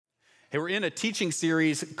Hey, we're in a teaching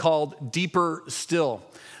series called Deeper Still.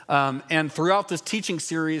 And throughout this teaching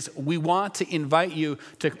series, we want to invite you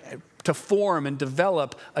to form and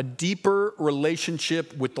develop a deeper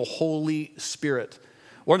relationship with the Holy Spirit.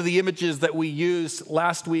 One of the images that we used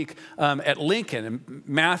last week at Lincoln, and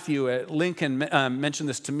Matthew at Lincoln mentioned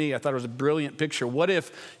this to me. I thought it was a brilliant picture. What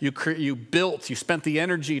if you spent the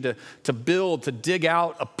energy to build, to dig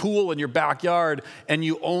out a pool in your backyard, and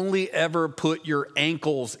you only ever put your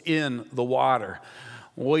ankles in the water?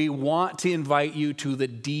 We want to invite you to the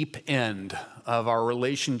deep end of our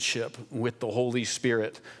relationship with the Holy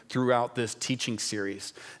Spirit throughout this teaching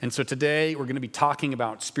series. And so today we're going to be talking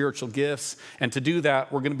about spiritual gifts. And to do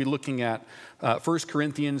that, we're going to be looking at 1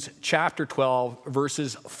 Corinthians chapter 12,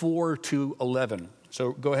 verses 4 to 11.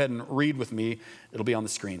 So go ahead and read with me. It'll be on the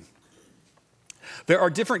screen. There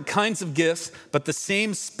are different kinds of gifts, but the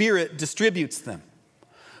same Spirit distributes them.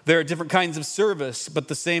 There are different kinds of service, but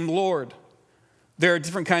the same Lord. There are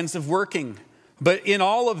different kinds of working, but in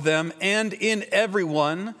all of them and in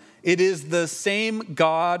everyone, it is the same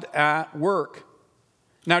God at work.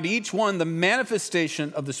 Now, to each one, the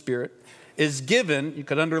manifestation of the Spirit is given, you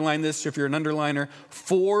could underline this if you're an underliner,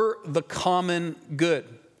 for the common good.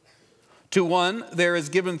 To one, there is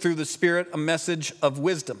given through the Spirit a message of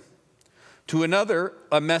wisdom. To another,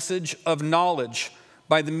 a message of knowledge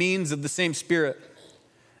by the means of the same Spirit.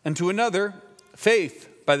 And to another, faith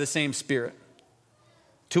by the same Spirit.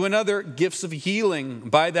 To another, gifts of healing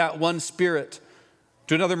by that one Spirit.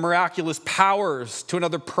 To another, miraculous powers. To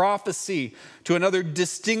another, prophecy. To another,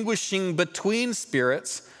 distinguishing between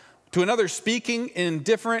spirits. To another, speaking in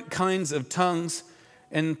different kinds of tongues.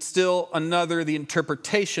 And still another, the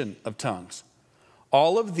interpretation of tongues.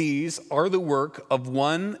 All of these are the work of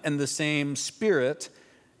one and the same Spirit,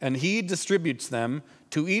 and He distributes them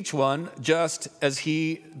to each one just as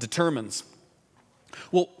He determines.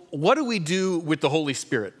 Well, what do we do with the Holy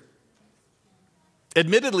Spirit?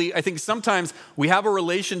 Admittedly, I think sometimes we have a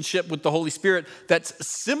relationship with the Holy Spirit that's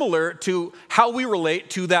similar to how we relate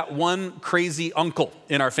to that one crazy uncle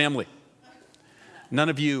in our family. None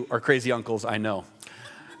of you are crazy uncles, I know.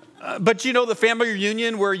 But you know the family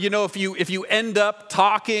reunion where, if you end up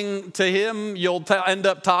talking to him, you'll end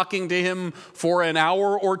up talking to him for an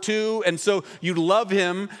hour or two. And so you love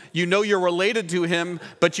him, you know you're related to him,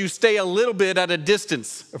 but you stay a little bit at a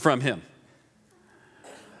distance from him.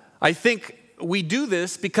 I think we do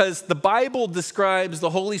this because the Bible describes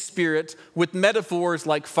the Holy Spirit with metaphors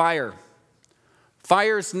like fire.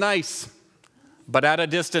 Fire's nice, but at a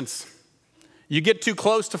distance. You get too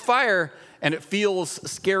close to fire, and it feels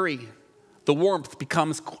scary. The warmth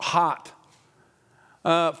becomes hot.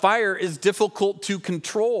 Fire is difficult to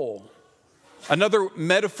control. Another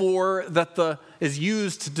metaphor that is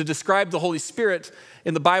used to describe the Holy Spirit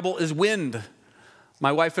in the Bible is wind.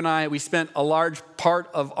 My wife and I, we spent a large part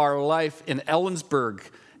of our life in Ellensburg,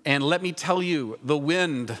 and let me tell you, the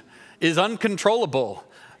wind is uncontrollable.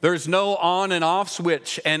 There's no on and off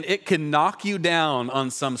switch, and it can knock you down on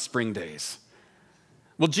some spring days.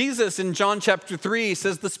 Well, Jesus in John chapter 3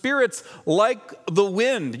 says the Spirit's like the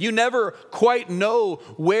wind. You never quite know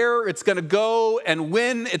where it's going to go and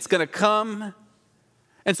when it's going to come.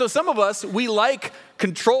 And so some of us, we like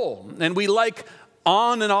control, and we like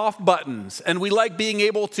on and off buttons, and we like being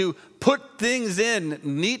able to put things in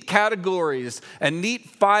neat categories and neat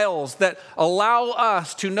files that allow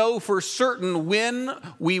us to know for certain when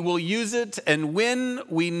we will use it and when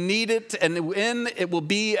we need it and when it will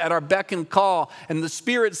be at our beck and call. And the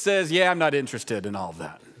Spirit says, yeah, I'm not interested in all of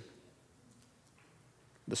that.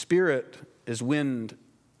 The Spirit is wind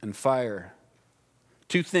and fire.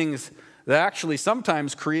 Two things that actually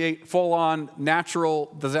sometimes create full-on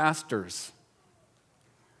natural disasters.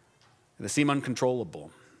 They seem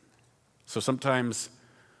uncontrollable. So sometimes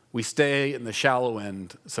we stay in the shallow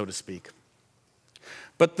end, so to speak.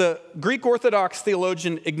 But the Greek Orthodox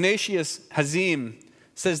theologian Ignatius Hazim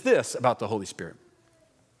says this about the Holy Spirit.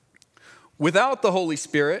 Without the Holy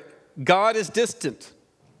Spirit, God is distant.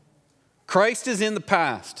 Christ is in the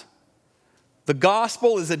past. The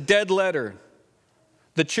gospel is a dead letter.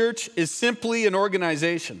 The church is simply an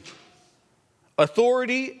organization.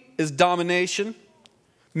 Authority is domination.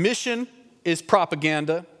 Mission is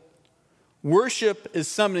propaganda. Worship is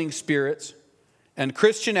summoning spirits. And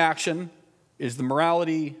Christian action is the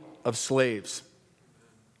morality of slaves.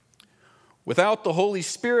 Without the Holy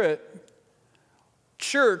Spirit,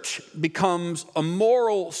 church becomes a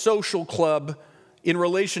moral social club in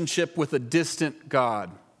relationship with a distant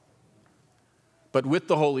God. But with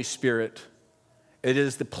the Holy Spirit, it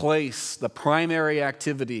is the place, the primary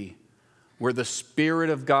activity where the Spirit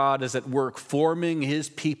of God is at work forming His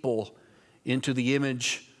people into the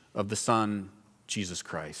image of the Son, Jesus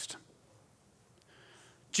Christ.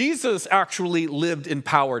 Jesus actually lived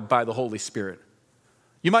empowered by the Holy Spirit.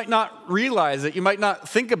 You might not realize it, you might not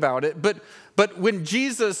think about it, but when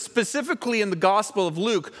Jesus, specifically in the Gospel of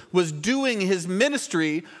Luke, was doing his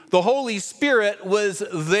ministry, the Holy Spirit was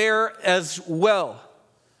there as well.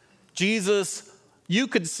 Jesus, you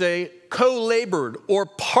could say, co-labored or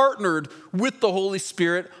partnered with the Holy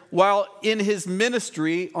Spirit while in his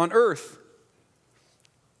ministry on earth.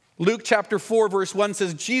 Luke chapter 4, verse 1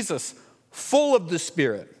 says, Jesus, full of the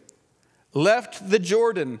Spirit, left the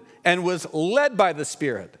Jordan and was led by the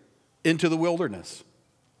Spirit into the wilderness.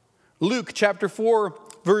 Luke chapter 4,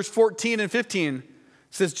 verse 14 and 15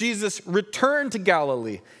 says, Jesus returned to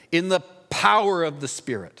Galilee in the power of the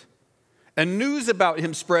Spirit, and news about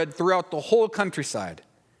him spread throughout the whole countryside.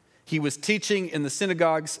 He was teaching in the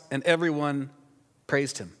synagogues, and everyone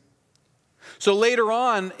praised him. So later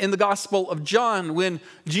on in the Gospel of John, when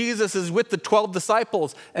Jesus is with the 12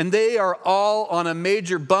 disciples, and they are all on a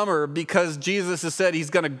major bummer because Jesus has said he's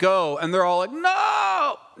going to go, and they're all like,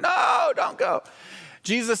 no, don't go.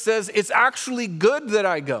 Jesus says, it's actually good that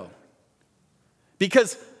I go.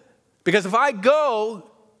 Because if I go,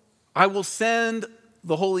 I will send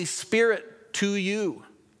the Holy Spirit to you.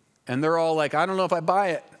 And they're all like, I don't know if I buy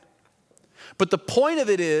it. But the point of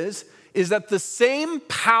it is that the same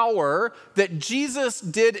power that Jesus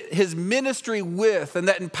did his ministry with and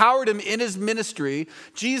that empowered him in his ministry,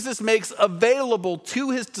 Jesus makes available to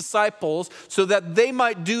his disciples so that they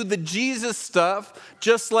might do the Jesus stuff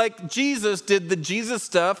just like Jesus did the Jesus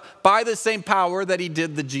stuff by the same power that he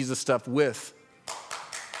did the Jesus stuff with.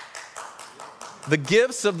 The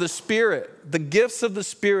gifts of the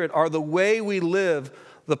Spirit are the way we live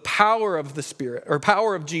the power of the Spirit, or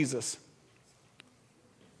power of Jesus.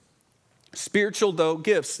 Spiritual, though,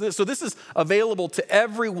 gifts. So this is available to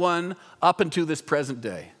everyone up until this present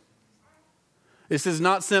day. This is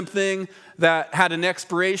not something that had an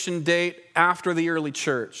expiration date after the early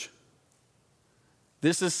church.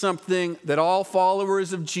 This is something that all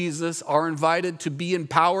followers of Jesus are invited to be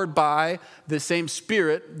empowered by the same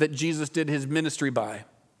Spirit that Jesus did his ministry by.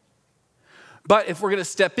 But if we're going to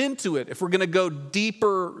step into it, if we're going to go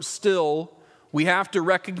deeper still, we have to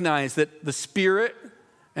recognize that the Spirit,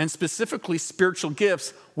 and specifically spiritual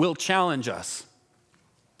gifts, will challenge us.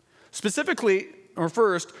 Specifically, or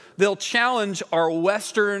first, they'll challenge our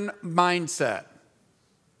Western mindset.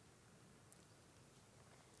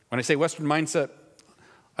 When I say Western mindset,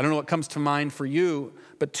 I don't know what comes to mind for you,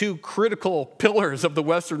 but two critical pillars of the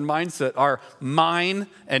Western mindset are mine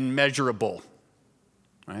and measurable,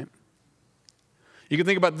 right? You can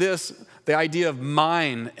think about this, the idea of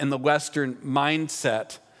mine in the Western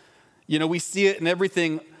mindset. You know, we see it in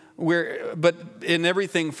everything, but in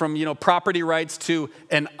everything from, property rights to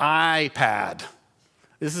an iPad.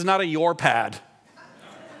 This is not a your pad.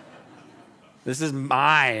 This is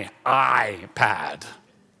my iPad.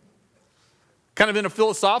 Kind of in a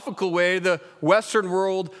philosophical way, the Western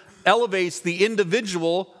world elevates the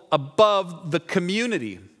individual above the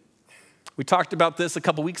community. We talked about this a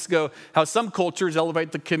couple weeks ago, how some cultures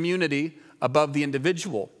elevate the community above the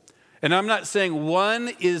individual. And I'm not saying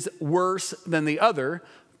one is worse than the other.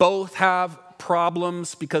 Both have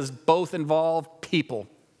problems because both involve people.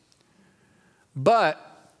 But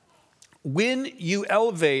when you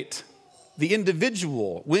elevate the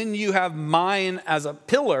individual, when you have mine as a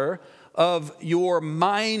pillar of your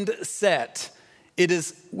mindset,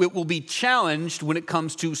 it will be challenged when it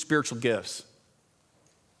comes to spiritual gifts.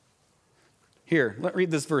 Here, let's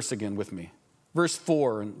read this verse again with me. Verse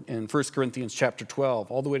 4 in 1 Corinthians chapter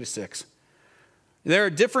 12, all the way to 6. There are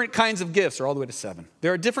different kinds of gifts, or all the way to 7.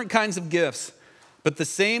 There are different kinds of gifts, but the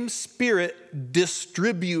same Spirit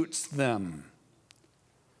distributes them.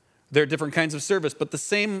 There are different kinds of service, but the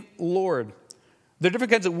same Lord. There are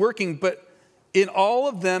different kinds of working, but in all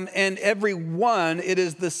of them and every one, it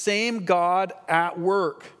is the same God at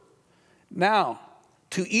work. Now,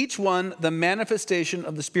 to each one, the manifestation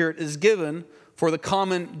of the Spirit is given for the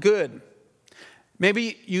common good.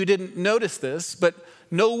 Maybe you didn't notice this, but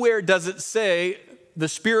nowhere does it say the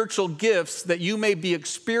spiritual gifts that you may be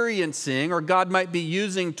experiencing or God might be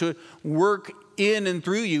using to work in and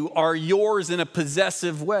through you are yours in a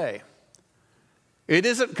possessive way. It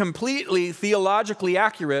isn't completely theologically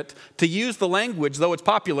accurate to use the language, though it's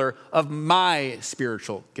popular, of my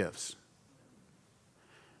spiritual gifts.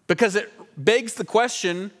 Because it begs the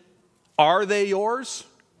question, are they yours?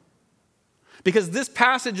 Because this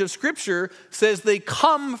passage of Scripture says they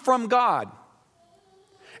come from God.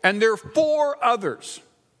 And they're for others.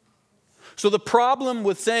 So the problem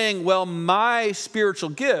with saying, well, my spiritual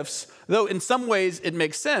gifts, though in some ways it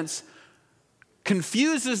makes sense,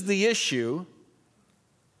 confuses the issue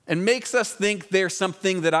and makes us think they're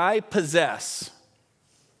something that I possess.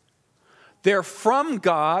 They're from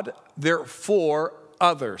God, they're for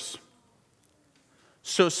others.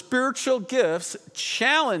 So spiritual gifts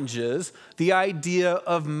challenges the idea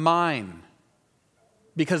of mine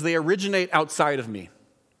because they originate outside of me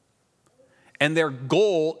and their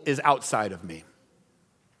goal is outside of me.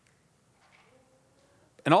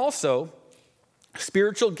 And also,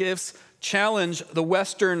 spiritual gifts challenge the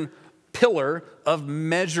Western pillar of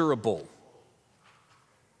measurable.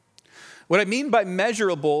 What I mean by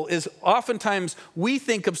measurable is oftentimes we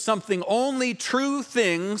think of something only true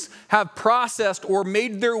things have processed or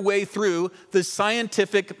made their way through the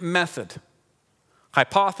scientific method.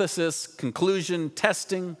 Hypothesis, conclusion,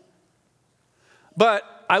 testing. But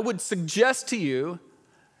I would suggest to you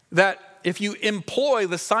that if you employ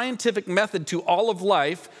the scientific method to all of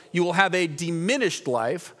life, you will have a diminished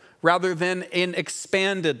life rather than an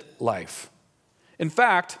expanded life. In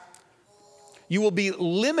fact, you will be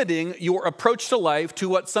limiting your approach to life to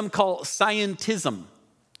what some call scientism.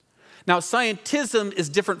 Now, scientism is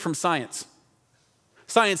different from science.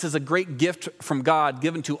 Science is a great gift from God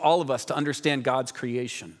given to all of us to understand God's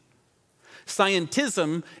creation.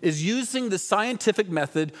 Scientism is using the scientific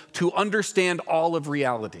method to understand all of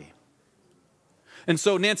reality. And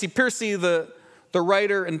so Nancy Pearcey, the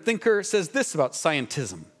writer and thinker, says this about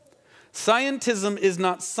scientism. Scientism is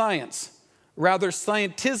not science. Rather,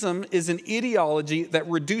 scientism is an ideology that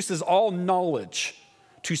reduces all knowledge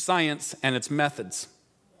to science and its methods.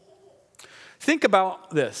 Think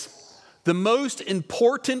about this. The most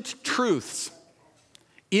important truths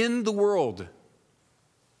in the world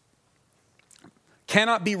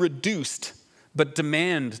cannot be reduced, but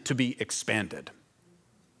demand to be expanded.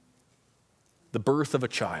 The birth of a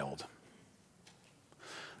child.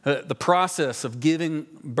 The process of giving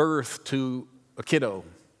birth to a kiddo.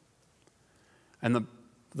 And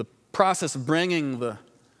the process of bringing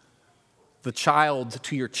the child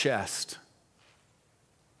to your chest.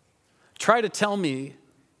 Try to tell me,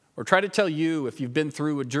 or try to tell you if you've been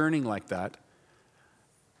through a journey like that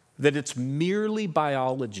it's merely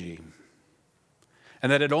biology.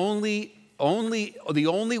 And that the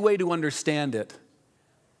only way to understand it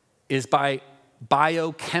is by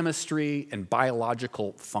biochemistry and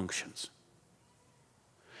biological functions.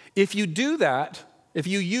 If you do that, if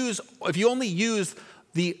you only use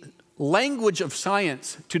the language of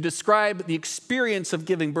science to describe the experience of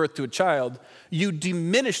giving birth to a child, you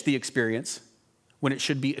diminish the experience when it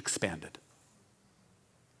should be expanded.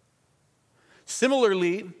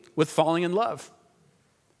 Similarly, with falling in love.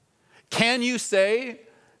 Can you say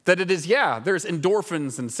that it is, there's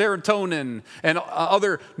endorphins and serotonin and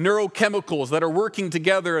other neurochemicals that are working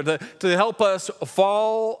together to help us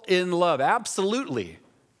fall in love? Absolutely.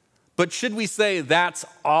 But should we say that's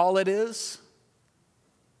all it is?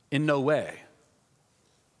 In no way.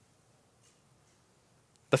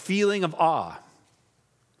 The feeling of awe.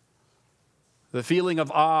 The feeling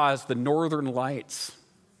of awe as the northern lights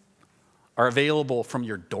are available from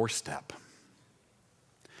your doorstep.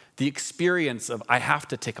 The experience of, I have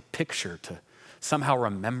to take a picture to somehow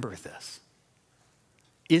remember this.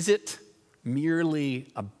 Is it merely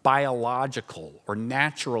a biological or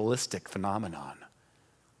naturalistic phenomenon?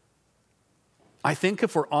 I think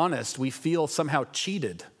if we're honest, we feel somehow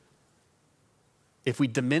cheated if we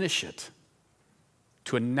diminish it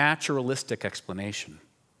to a naturalistic explanation.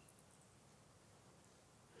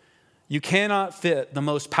 You cannot fit the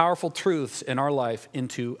most powerful truths in our life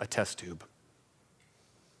into a test tube.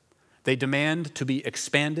 They demand to be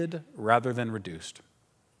expanded rather than reduced.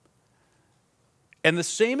 And the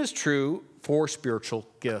same is true for spiritual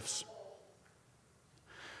gifts.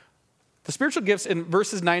 The spiritual gifts in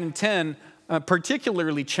verses 9 and 10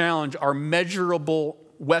 particularly challenge our measurable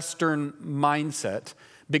Western mindset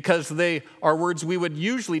because they are words we would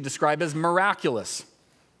usually describe as miraculous.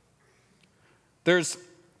 There's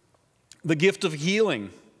the gift of healing.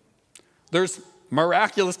 There's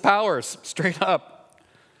miraculous powers, straight up.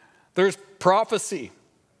 There's prophecy.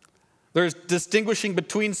 There's distinguishing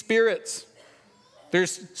between spirits.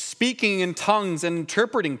 There's speaking in tongues and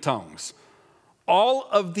interpreting tongues. All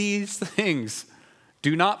of these things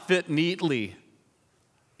do not fit neatly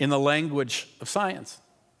in the language of science.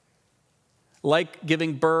 Like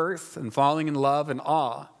giving birth and falling in love and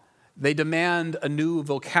awe, they demand a new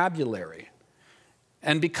vocabulary.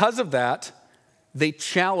 And because of that, they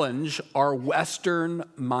challenge our Western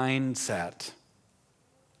mindset.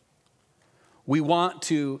 We want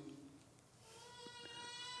to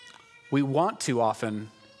often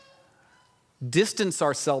distance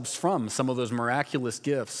ourselves from some of those miraculous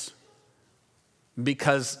gifts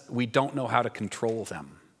because we don't know how to control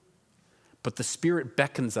them. But the Spirit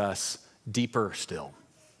beckons us deeper still.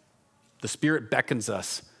 The Spirit beckons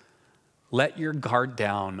us, let your guard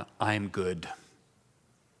down, I'm good.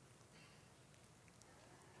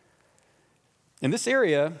 In this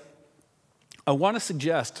area, I want to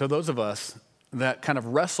suggest to those of us that kind of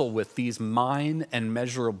wrestle with these mine and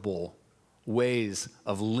measurable ways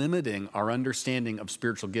of limiting our understanding of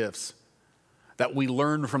spiritual gifts that we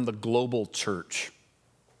learn from the global church.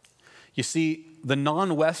 You see, the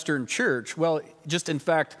non-Western church, well, just in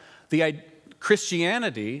fact,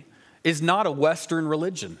 Christianity is not a Western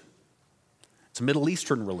religion. It's a Middle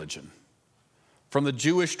Eastern religion. From the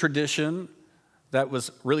Jewish tradition that was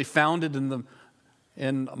really founded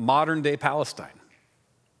in modern-day Palestine.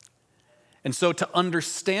 And so to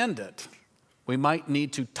understand it, we might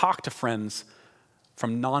need to talk to friends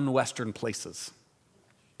from non-Western places.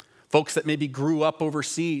 Folks that maybe grew up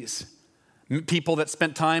overseas, people that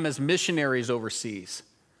spent time as missionaries overseas,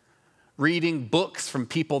 reading books from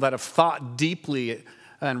people that have thought deeply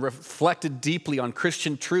and reflected deeply on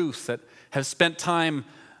Christian truth, that have spent time,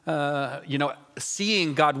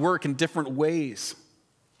 seeing God work in different ways.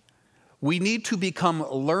 We need to become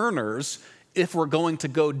learners if we're going to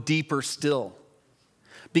go deeper still,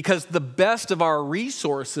 because the best of our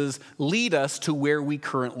resources lead us to where we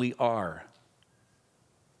currently are.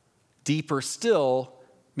 Deeper still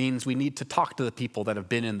means we need to talk to the people that have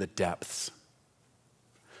been in the depths,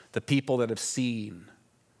 the people that have seen,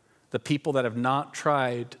 the people that have not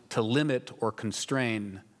tried to limit or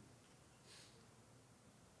constrain.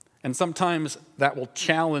 And sometimes that will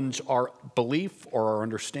challenge our belief or our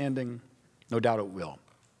understanding. No doubt it will.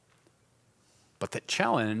 But that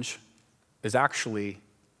challenge is actually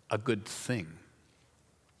a good thing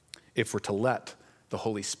if we're to let the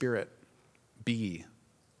Holy Spirit be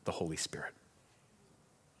the Holy Spirit.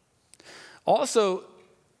 Also,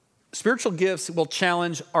 spiritual gifts will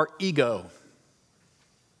challenge our ego.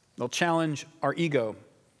 They'll challenge our ego.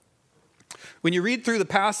 When you read through the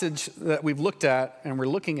passage that we've looked at and we're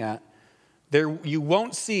looking at, there you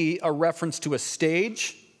won't see a reference to a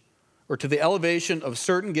stage or to the elevation of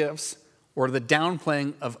certain gifts or the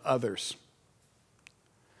downplaying of others.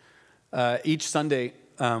 Each Sunday,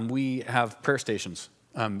 we have prayer stations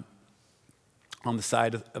on the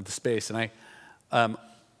side of the space, and I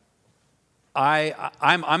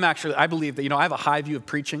believe that I have a high view of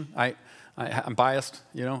preaching. I'm biased,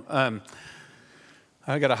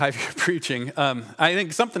 I got a high view of preaching. I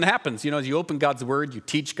think something happens, as you open God's word, you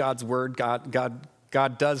teach God's word.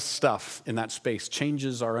 God does stuff in that space,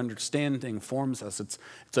 changes our understanding, forms us. It's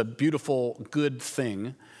a beautiful, good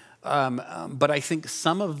thing. But I think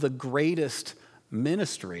some of the greatest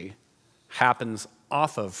ministry happens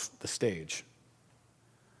off of the stage.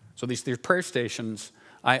 So these prayer stations,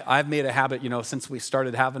 I've made a habit, since we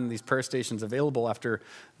started having these prayer stations available after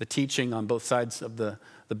the teaching on both sides of the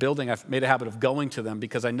building, I've made a habit of going to them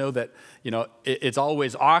because I know that, it's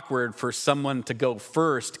always awkward for someone to go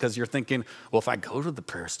first because you're thinking, well, if I go to the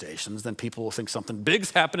prayer stations, then people will think something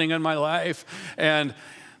big's happening in my life. And,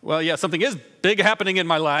 well, yeah, something is big happening in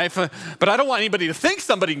my life, but I don't want anybody to think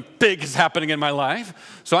something big is happening in my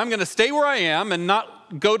life. So I'm going to stay where I am and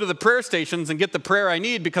not go to the prayer stations and get the prayer I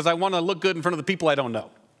need because I want to look good in front of the people I don't know.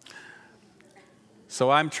 So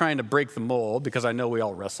I'm trying to break the mold because I know we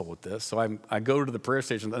all wrestle with this. So I go to the prayer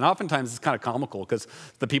stations, and oftentimes it's kind of comical because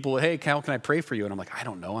the people, hey, how can I pray for you? And I'm like, I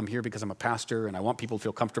don't know. I'm here because I'm a pastor, and I want people to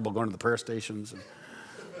feel comfortable going to the prayer stations. And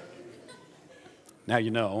now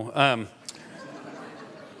you know.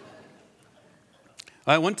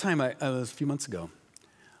 One time, it was a few months ago,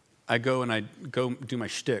 I go do my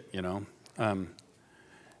shtick,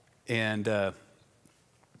 and the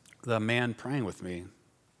man praying with me,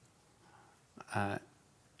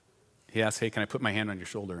 he asked, hey, can I put my hand on your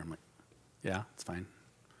shoulder? I'm like, yeah, it's fine.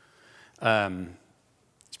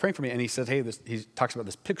 He's praying for me, and he said, hey, he talks about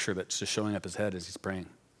this picture that's just showing up his head as he's praying.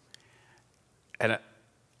 And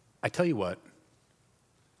I tell you what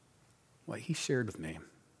he shared with me,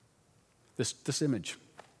 this image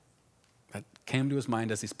that came to his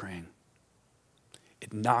mind as he's praying,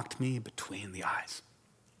 it knocked me between the eyes.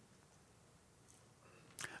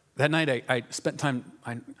 That night, I spent time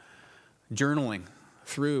journaling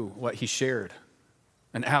through what he shared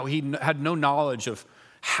and how he had no knowledge of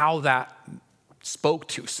how that spoke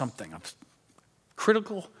to something of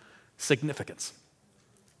critical significance.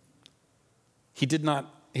 He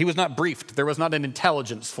was not briefed. There was not an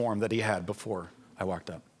intelligence form that he had before I walked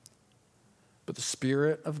up. But the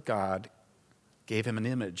Spirit of God gave him an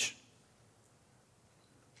image.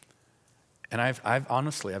 And I've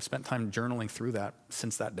spent time journaling through that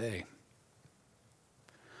since that day.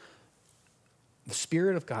 the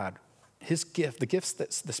Spirit of God, his gift, the gifts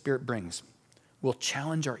that the Spirit brings, will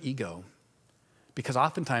challenge our ego, because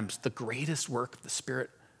oftentimes the greatest work the Spirit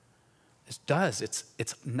does,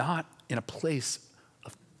 it's not in a place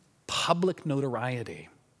of public notoriety.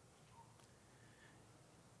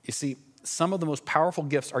 You see, some of the most powerful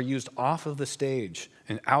gifts are used off of the stage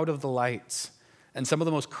and out of the lights, and some of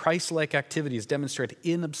the most Christ-like activities demonstrate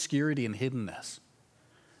in obscurity and hiddenness.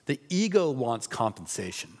 The ego wants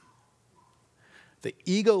compensation. The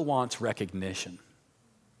ego wants recognition.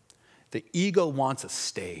 The ego wants a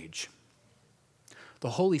stage.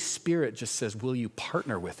 The Holy Spirit just says, will you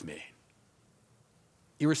partner with me?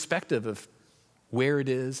 Irrespective of where it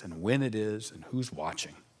is and when it is and who's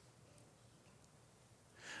watching.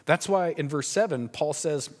 That's why in verse 7, Paul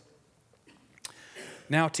says,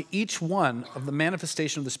 now to each one of the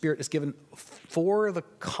manifestation of the Spirit is given for the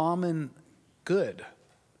common good.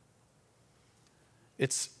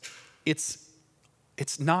 It's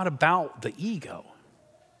not about the ego.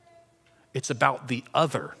 It's about the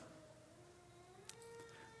other.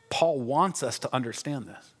 Paul wants us to understand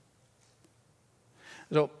this.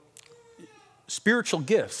 So, spiritual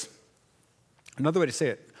gifts, another way to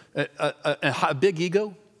say it, a big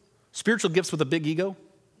ego, spiritual gifts with a big ego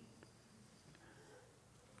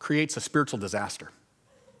creates a spiritual disaster.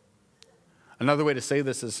 Another way to say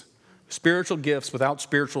this is spiritual gifts without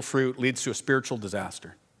spiritual fruit leads to a spiritual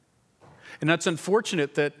disaster. And that's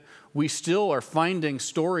unfortunate that we still are finding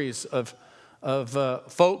stories of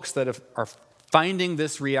folks that are finding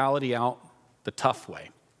this reality out the tough way.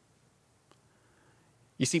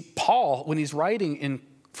 You see, Paul, when he's writing in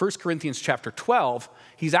 1 Corinthians chapter 12,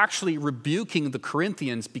 he's actually rebuking the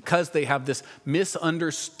Corinthians because they have this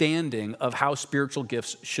misunderstanding of how spiritual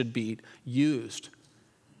gifts should be used.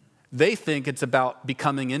 They think it's about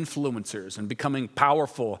becoming influencers and becoming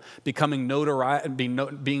powerful, becoming notoriety,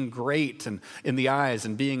 being great and in the eyes,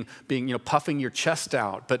 and being puffing your chest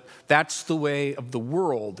out. But that's the way of the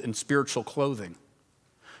world in spiritual clothing.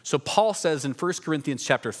 So Paul says in 1 Corinthians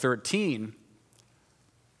chapter 13,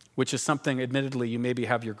 which is something, admittedly, you maybe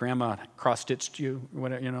have your grandma cross-stitched you,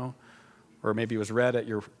 or maybe it was read at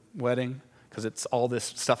your wedding, because it's all this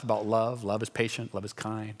stuff about love. Love is patient, love is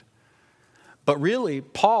kind. But really,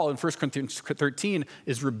 Paul in 1 Corinthians 13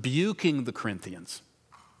 is rebuking the Corinthians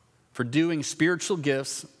for doing spiritual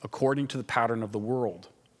gifts according to the pattern of the world.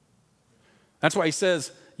 That's why he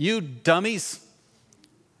says, you dummies,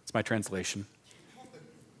 it's my translation.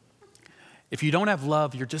 If you don't have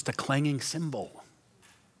love, you're just a clanging cymbal.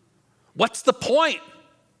 What's the point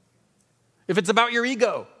if it's about your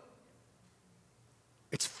ego?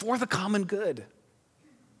 It's for the common good.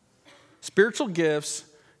 Spiritual gifts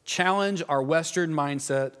challenge our Western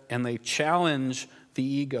mindset, and they challenge the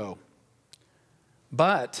ego.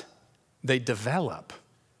 But they develop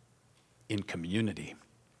in community.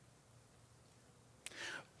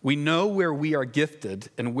 We know where we are gifted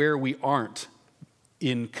and where we aren't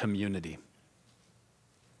in community.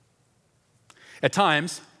 At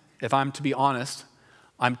times, if I'm to be honest,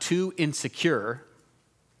 I'm too insecure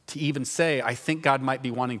to even say, I think God might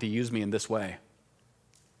be wanting to use me in this way,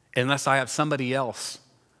 unless I have somebody else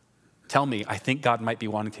tell me, I think God might be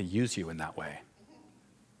wanting to use you in that way.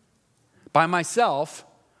 By myself,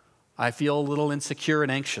 I feel a little insecure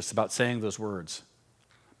and anxious about saying those words.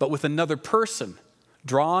 But with another person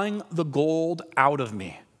drawing the gold out of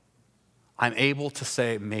me, I'm able to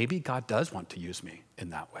say, maybe God does want to use me in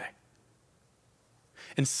that way.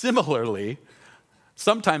 And similarly,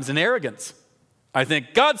 sometimes in arrogance, I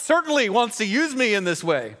think, God certainly wants to use me in this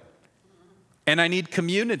way. And I need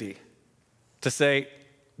community to say,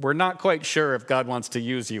 we're not quite sure if God wants to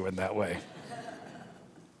use you in that way.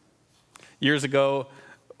 Years ago,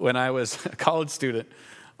 when I was a college student,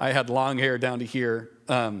 I had long hair down to here,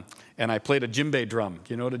 and I played a djembe drum.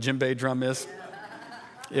 Do you know what a djembe drum is?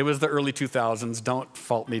 It was the early 2000s. Don't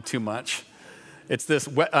fault me too much. It's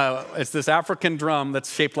this African drum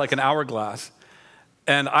that's shaped like an hourglass.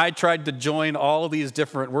 And I tried to join all of these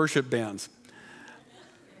different worship bands.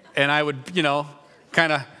 And I would,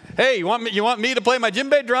 kind of, hey, you want me to play my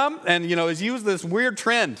djembe drum? And, it's used this weird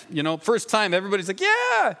trend. First time, everybody's like,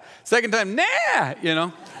 yeah. Second time,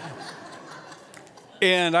 nah,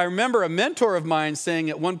 And I remember a mentor of mine saying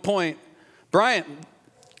at one point, Bryan,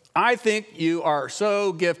 I think you are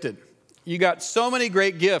so gifted. You got so many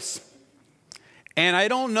great gifts. And I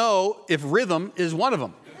don't know if rhythm is one of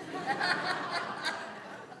them.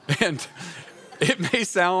 And it may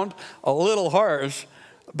sound a little harsh,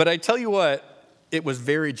 but I tell you what, it was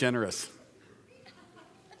very generous.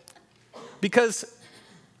 Because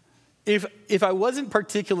if I wasn't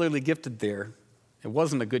particularly gifted there, it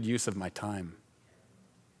wasn't a good use of my time.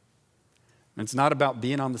 It's not about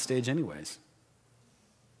being on the stage anyways.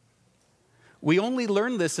 We only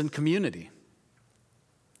learn this in community.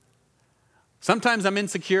 Sometimes I'm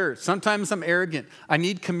insecure. Sometimes I'm arrogant. I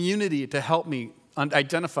need community to help me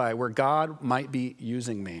identify where God might be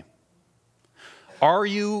using me. Are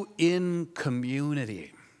you in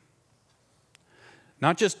community?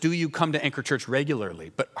 Not just do you come to Anchor Church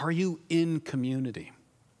regularly, but are you in community?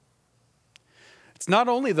 It's not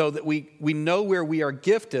only, though, that we know where we are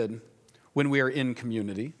gifted when we are in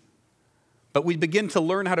community, but we begin to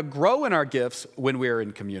learn how to grow in our gifts when we are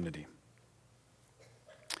in community.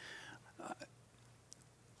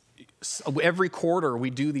 Every quarter, we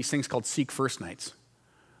do these things called Seek First Nights,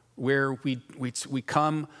 where we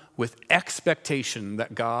come with expectation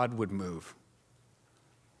that God would move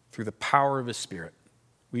through the power of his Spirit.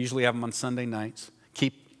 We usually have them on Sunday nights.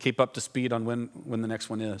 Keep up to speed on when the next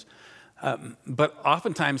one is. But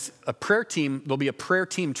oftentimes, there'll be a prayer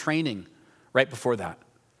team training right before that.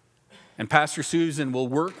 And Pastor Susan will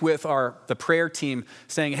work with the prayer team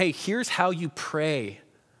saying, hey, here's how you pray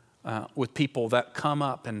with people that come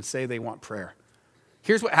up and say they want prayer.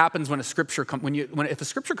 Here's what happens when a scripture if a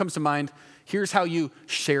scripture comes to mind, here's how you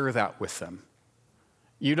share that with them.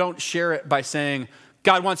 You don't share it by saying,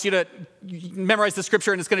 God wants you to memorize the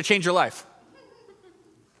scripture and it's going to change your life.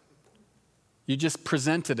 You just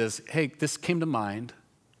present it as, hey, this came to mind.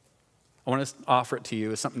 I want to offer it to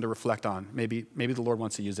you as something to reflect on. Maybe the Lord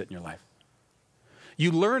wants to use it in your life.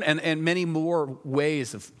 You learn, and many more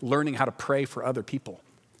ways of learning how to pray for other people.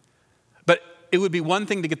 But it would be one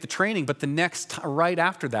thing to get the training, but the next, right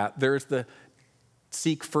after that, there's the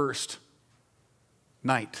Seek First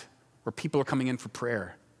night where people are coming in for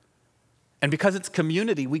prayer. And because it's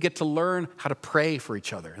community, we get to learn how to pray for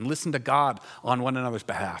each other and listen to God on one another's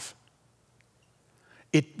behalf.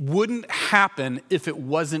 It wouldn't happen if it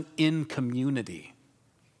wasn't in community.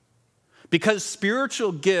 Because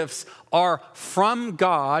spiritual gifts are from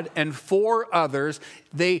God and for others,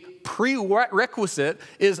 they prerequisite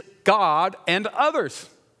is God and others.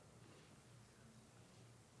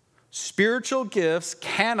 Spiritual gifts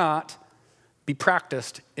cannot be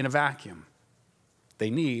practiced in a vacuum. They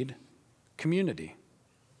need community.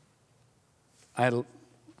 I had a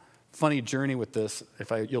funny journey with this,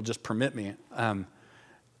 if you'll just permit me.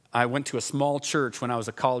 I went to a small church when I was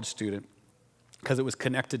a college student because it was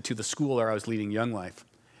connected to the school where I was leading Young Life.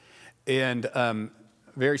 And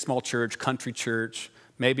very small church, country church,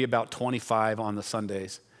 maybe about 25 on the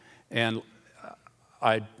Sundays. And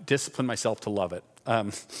I disciplined myself to love it.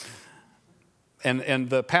 And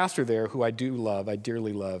the pastor there, who I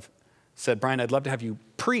dearly love, said, Bryan, I'd love to have you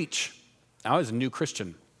preach. Now, I was a new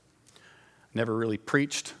Christian. Never really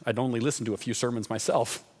preached. I'd only listened to a few sermons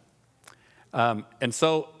myself. And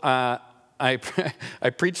so I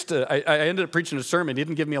preached. I ended up preaching a sermon. He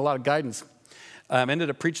didn't give me a lot of guidance. I ended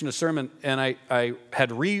up preaching a sermon, and I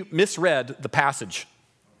had misread the passage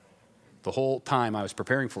the whole time I was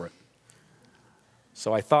preparing for it.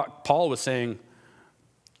 So I thought Paul was saying,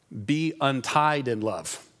 be untied in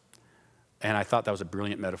love. And I thought that was a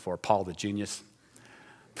brilliant metaphor. Paul, the genius.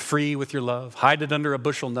 Free with your love. Hide it under a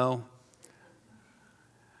bushel, no.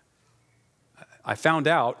 I found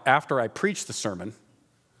out after I preached the sermon,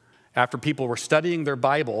 after people were studying their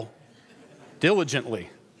Bible diligently,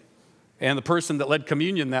 and the person that led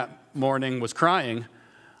communion that morning was crying,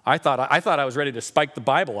 I thought I was ready to spike the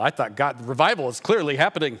Bible. I thought, God, revival is clearly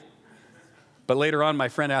happening. But later on, my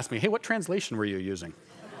friend asked me, hey, what translation were you using?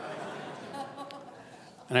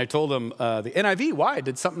 And I told him, the NIV. Why?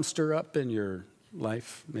 Did something stir up in your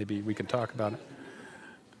life? Maybe we can talk about it.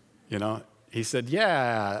 You know, he said,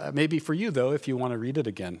 yeah, maybe for you, though, if you want to read it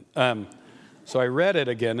again. So I read it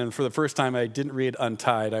again, and for the first time, I didn't read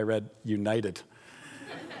untied. I read united.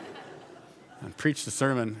 And preached a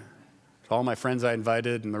sermon to all my friends I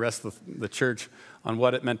invited and the rest of the church on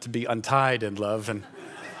what it meant to be untied in love. And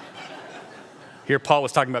here Paul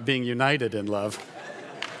was talking about being united in love.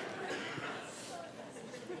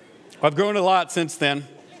 I've grown a lot since then.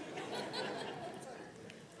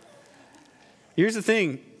 Here's the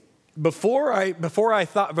thing. Before I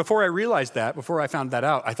realized that, before I found that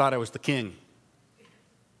out, I thought I was the king.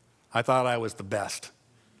 I thought I was the best.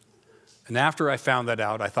 And after I found that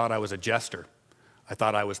out, I thought I was a jester. I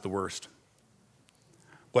thought I was the worst.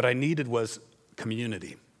 What I needed was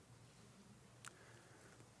community.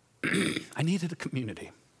 I needed a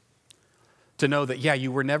community to know that, yeah,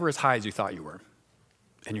 you were never as high as you thought you were,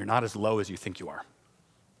 and you're not as low as you think you are.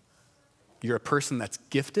 You're a person that's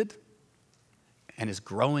gifted and is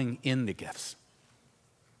growing in the gifts.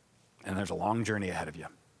 And there's a long journey ahead of you.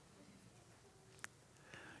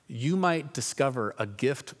 You might discover a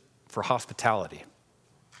gift for hospitality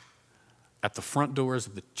at the front doors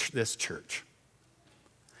of this church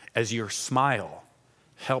as your smile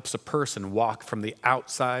helps a person walk from the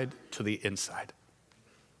outside to the inside.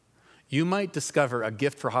 You might discover a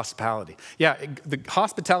gift for hospitality. Yeah, the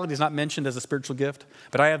hospitality is not mentioned as a spiritual gift,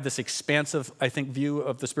 but I have this expansive, I think, view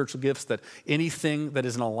of the spiritual gifts that anything that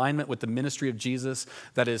is in alignment with the ministry of Jesus,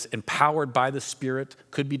 that is empowered by the Spirit,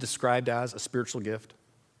 could be described as a spiritual gift.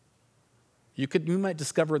 You might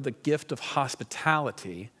discover the gift of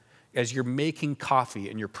hospitality as you're making coffee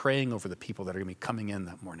and you're praying over the people that are going to be coming in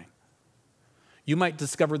that morning. You might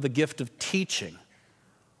discover the gift of teaching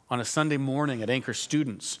on a Sunday morning at Anchor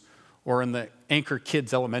Students or in the Anchor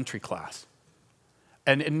Kids elementary class.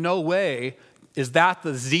 And in no way is that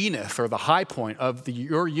the zenith or the high point of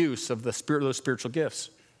your use of those spiritual gifts.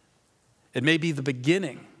 It may be the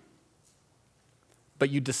beginning, but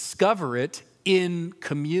you discover it in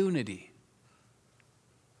community.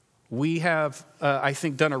 We have, I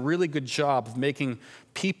think, done a really good job of making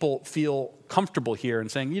people feel comfortable here and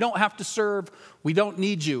saying, you don't have to serve, we don't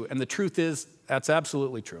need you. And the truth is, that's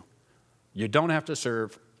absolutely true. You don't have to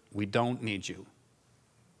serve, we don't need you.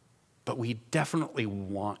 But we definitely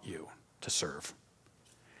want you to serve.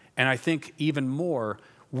 And I think even more,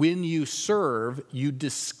 when you serve, you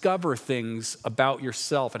discover things about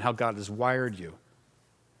yourself and how God has wired you.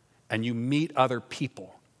 And you meet other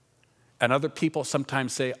people. And other people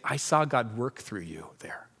sometimes say, I saw God work through you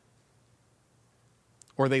there.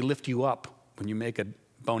 Or they lift you up when you make a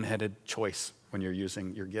boneheaded choice when you're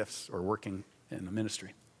using your gifts or working in the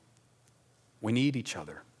ministry. We need each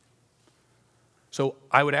other. So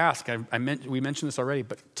I would ask, we mentioned this already,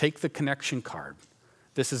 but take the connection card.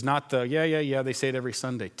 This is not the, they say it every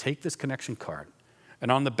Sunday. Take this connection card.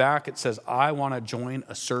 And on the back it says, I want to join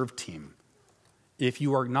a serve team. If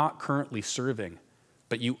you are not currently serving,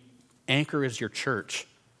 but you Anchor is your church,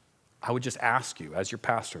 I would just ask you as your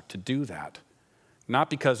pastor to do that. Not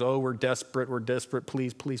because, we're desperate,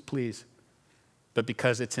 please, please, please. But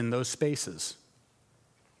because it's in those spaces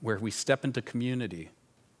where we step into community,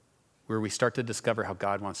 where we start to discover how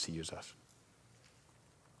God wants to use us.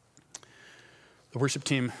 The worship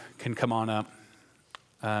team can come on up,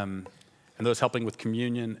 and those helping with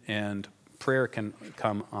communion and prayer can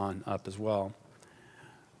come on up as well.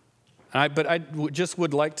 But I just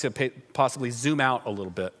would like to possibly zoom out a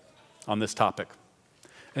little bit on this topic.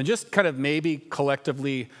 And just kind of maybe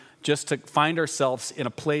collectively just to find ourselves in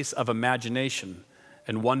a place of imagination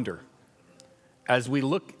and wonder as we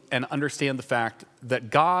look and understand the fact that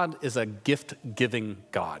God is a gift-giving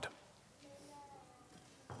God.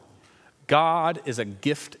 God is a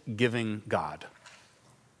gift-giving God.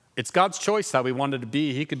 It's God's choice how he wanted to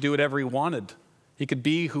be. He could do whatever he wanted. He could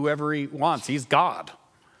be whoever he wants. He's God.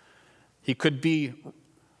 He could be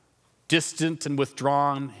distant and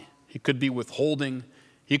withdrawn. He could be withholding.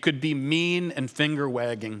 He could be mean and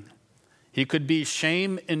finger-wagging. He could be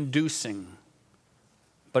shame-inducing.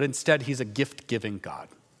 But instead, he's a gift-giving God.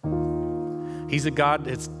 He's a God,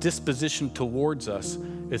 his disposition towards us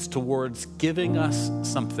is towards giving us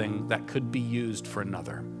something that could be used for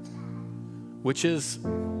another, which is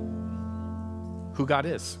who God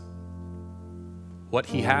is. What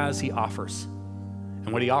he has, he offers.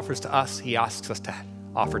 And what he offers to us, he asks us to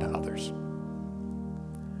offer to others.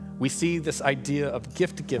 We see this idea of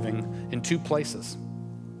gift giving in two places.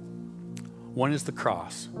 One is the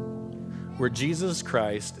cross, where Jesus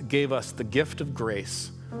Christ gave us the gift of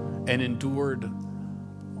grace and endured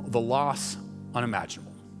the loss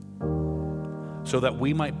unimaginable, so that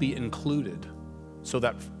we might be included, so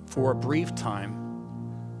that for a brief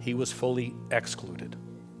time, he was fully excluded.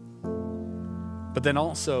 But then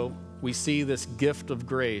also, we see this gift of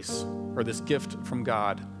grace, or this gift from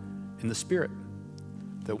God in the Spirit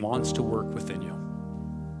that wants to work within you.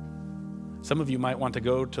 Some of you might want to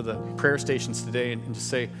go to the prayer stations today and just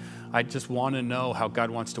say, I just want to know how God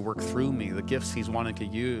wants to work through me, the gifts he's wanting to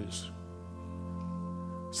use.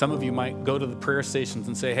 Some of you might go to the prayer stations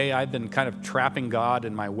and say, hey, I've been kind of trapping God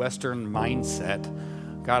in my Western mindset.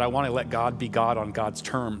 God, I want to let God be God on God's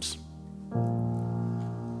terms.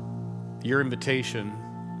 Your invitation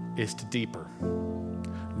is to deeper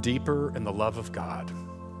in the love of God,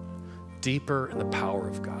 deeper in the power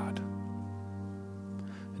of God.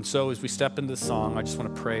 And so as we step into the song, I just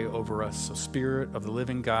want to pray over us. So Spirit of the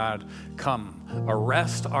living God, come,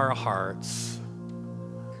 arrest our hearts,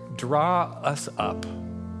 draw us up,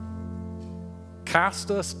 cast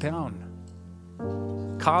us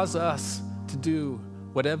down, cause us to do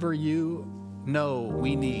whatever you know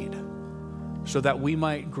we need, so that we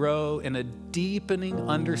might grow in a deepening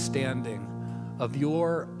understanding of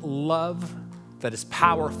your love that is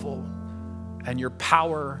powerful and your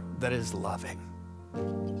power that is loving.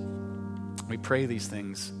 We pray these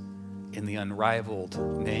things in the unrivaled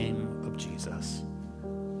name of Jesus.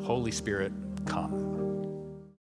 Holy Spirit, come.